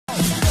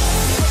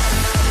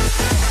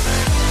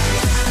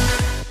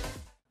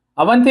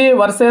Avanthi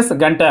versus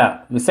గంట.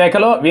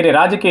 విశాఖలో వీరి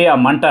రాజకీయ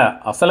మంట.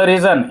 అసలు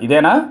రీజన్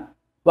ఇదేనా?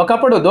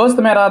 ఒకప్పుడు దోస్త్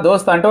మేరా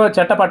దోస్త్ అంటూ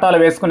చెట్టపట్టాలు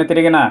వేసుకుని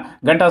తిరిగిన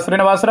గంటా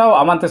శ్రీనివాసరావు,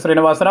 అవంతి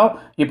శ్రీనివాసరావు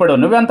ఇప్పుడు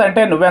నువ్వెంత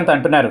అంటే నువ్వెంత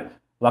అంటున్నారు.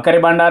 ఒకరి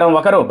బండారం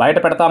ఒకరు బయట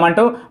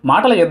పెడతామంటూ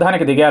మాటల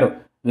యుద్ధానికి దిగారు.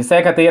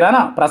 విశాఖ తీరాన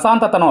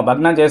ప్రశాంతతను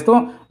భగ్నం చేస్తూ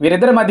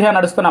వీరిద్దరి మధ్య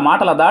నడుస్తున్న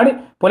మాటల దాడి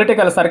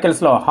పొలిటికల్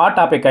సర్కిల్స్లో హాట్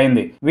టాపిక్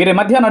అయింది. వీరి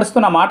మధ్య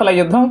నడుస్తున్న మాటల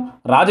యుద్ధం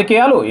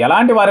రాజకీయాలు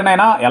ఎలాంటి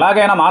వారినైనా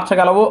ఎలాగైనా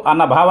మార్చగలవు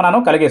అన్న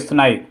భావనను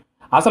కలిగిస్తున్నాయి.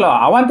 అసలు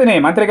అవంతిని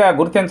మంత్రిగా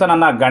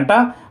గుర్తించనన్న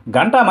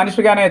గంట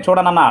మనిషిగానే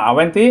చూడనన్న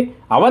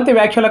అవంతి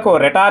వ్యాఖ్యలకు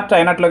రిటార్ట్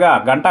అయినట్లుగా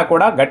గంట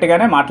కూడా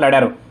గట్టిగానే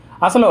మాట్లాడారు.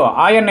 అసలు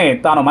ఆయన్ని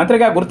తాను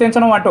మంత్రిగా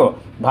గుర్తించను అంటూ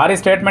భారీ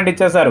స్టేట్మెంట్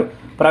ఇచ్చేశారు.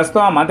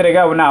 ప్రస్తుతం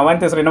మంత్రిగా ఉన్న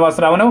అవంతి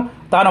శ్రీనివాసరావును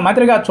తాను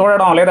మంత్రిగా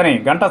చూడడం లేదని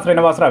గంటా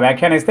శ్రీనివాసరావు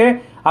వ్యాఖ్యానిస్తే,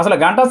 అసలు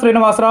గంటా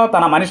శ్రీనివాసరావు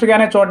తన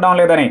మనిషిగానే చూడడం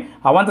లేదని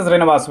అవంతి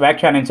శ్రీనివాస్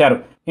వ్యాఖ్యానించారు.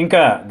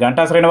 ఇంకా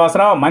గంటా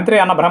శ్రీనివాసరావు మంత్రి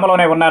అన్న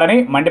భ్రమలోనే ఉన్నారని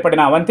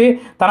మండిపడిన అవంతి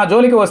తన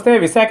జోలికి వస్తే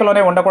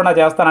విశాఖలోనే ఉండకుండా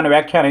చేస్తానని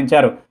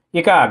వ్యాఖ్యానించారు.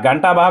 ఇక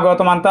గంటా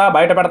భాగవతం అంతా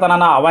బయట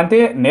పెడతానన్న అవంతి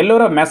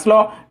నెల్లూరు మెస్లో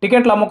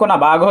టికెట్లు అమ్ముకున్న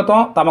భాగవతం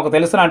తమకు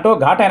తెలిసినట్టు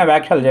ఘాటైన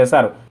వ్యాఖ్యలు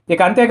చేశారు.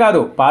 ఇక అంతేకాదు,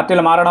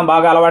 పార్టీలు మారడం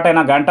బాగా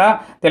అలవాటైన గంట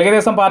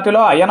తెలుగుదేశం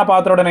పార్టీలో అయ్యన్న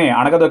పాత్రుడిని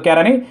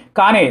అణగదొక్కారని,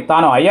 కానీ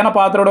తాను అయ్యన్న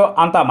పాత్రుడు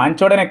అంత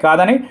మంచోడని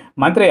కాదని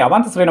మంత్రి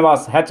అవంతి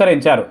శ్రీనివాస్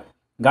హెచ్చరించారు.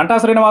 గంటా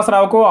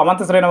శ్రీనివాసరావుకు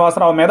అవంతి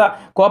శ్రీనివాసరావు మీద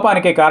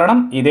కోపానికి కారణం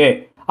ఇదే.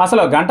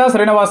 అసలు గంటా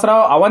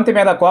శ్రీనివాసరావు అవంతి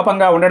మీద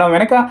కోపంగా ఉండడం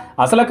వెనుక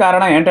అసలు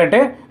కారణం ఏంటంటే,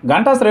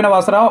 గంటా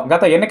శ్రీనివాసరావు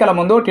గత ఎన్నికల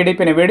ముందు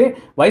టీడీపీని వీడి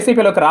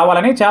వైసీపీలోకి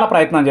రావాలని చాలా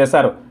ప్రయత్నం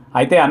చేశారు.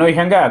 అయితే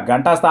అనూహ్యంగా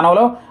గంటా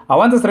స్థానంలో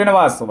అవంతి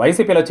శ్రీనివాస్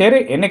వైసీపీలో చేరి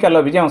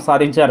ఎన్నికల్లో విజయం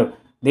సాధించారు.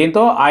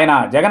 దీంతో ఆయన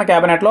జగన్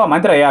కేబినెట్లో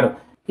మంత్రి అయ్యారు.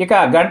 ఇక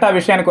గంటా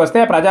విషయానికి వస్తే,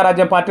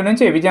 ప్రజారాజ్యం పార్టీ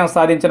నుంచి విజయం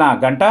సాధించిన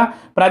గంటా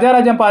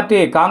ప్రజారాజ్యం పార్టీ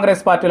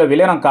కాంగ్రెస్ పార్టీలో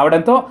విలీనం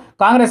కావడంతో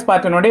కాంగ్రెస్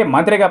పార్టీ నుండి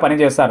మంత్రిగా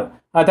పనిచేశారు.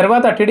 ఆ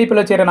తర్వాత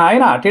టీడీపీలో చేరిన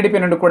ఆయన టీడీపీ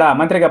నుండి కూడా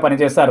మంత్రిగా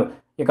పనిచేశారు.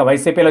 ఇక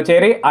వైసీపీలో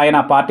చేరి ఆయన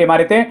పార్టీ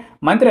మారితే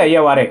మంత్రి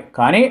అయ్యేవారే.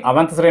 కానీ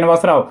అవంతి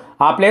శ్రీనివాసరావు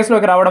ఆ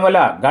ప్లేస్లోకి రావడం వల్ల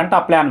గంటా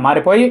ప్లాన్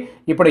మారిపోయి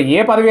ఇప్పుడు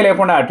ఏ పదవి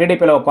లేకుండా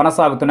టీడీపీలో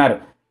కొనసాగుతున్నారు.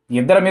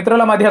 ఇద్దరు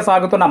మిత్రుల మధ్య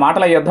సాగుతున్న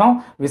మాటల యుద్ధం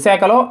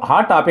విశాఖలో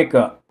హాట్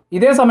టాపిక్.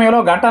 ఇదే సమయంలో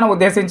గంటను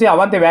ఉద్దేశించి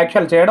అవంతి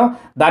వ్యాఖ్యలు చేయడం,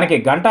 దానికి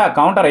గంట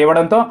కౌంటర్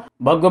ఇవ్వడంతో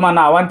బగ్గుమన్న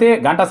అవంతి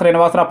గంటా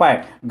శ్రీనివాసరావుపై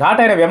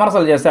ఘాటైన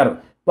విమర్శలు చేశారు.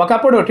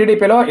 ఒకప్పుడు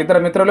టీడీపీలో ఇద్దరు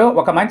మిత్రులు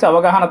ఒక మంచి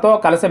అవగాహనతో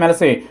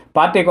కలిసిమెలిసి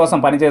పార్టీ కోసం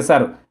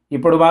పనిచేశారు.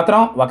 ఇప్పుడు మాత్రం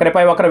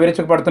ఒకరిపై ఒకరు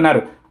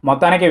విరుచుకుపడుతున్నారు.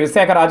 మొత్తానికి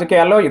విశాఖ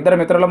రాజకీయాల్లో ఇద్దరు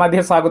మిత్రుల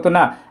మధ్య సాగుతున్న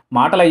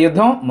మాటల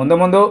యుద్ధం ముందు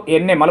ముందు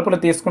ఎన్ని మలుపులు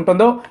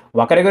తీసుకుంటుందో,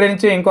 ఒకరి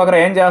గురించి ఇంకొకరు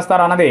ఏం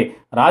చేస్తారన్నది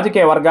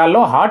రాజకీయ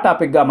వర్గాల్లో హాట్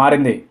టాపిక్గా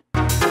మారింది.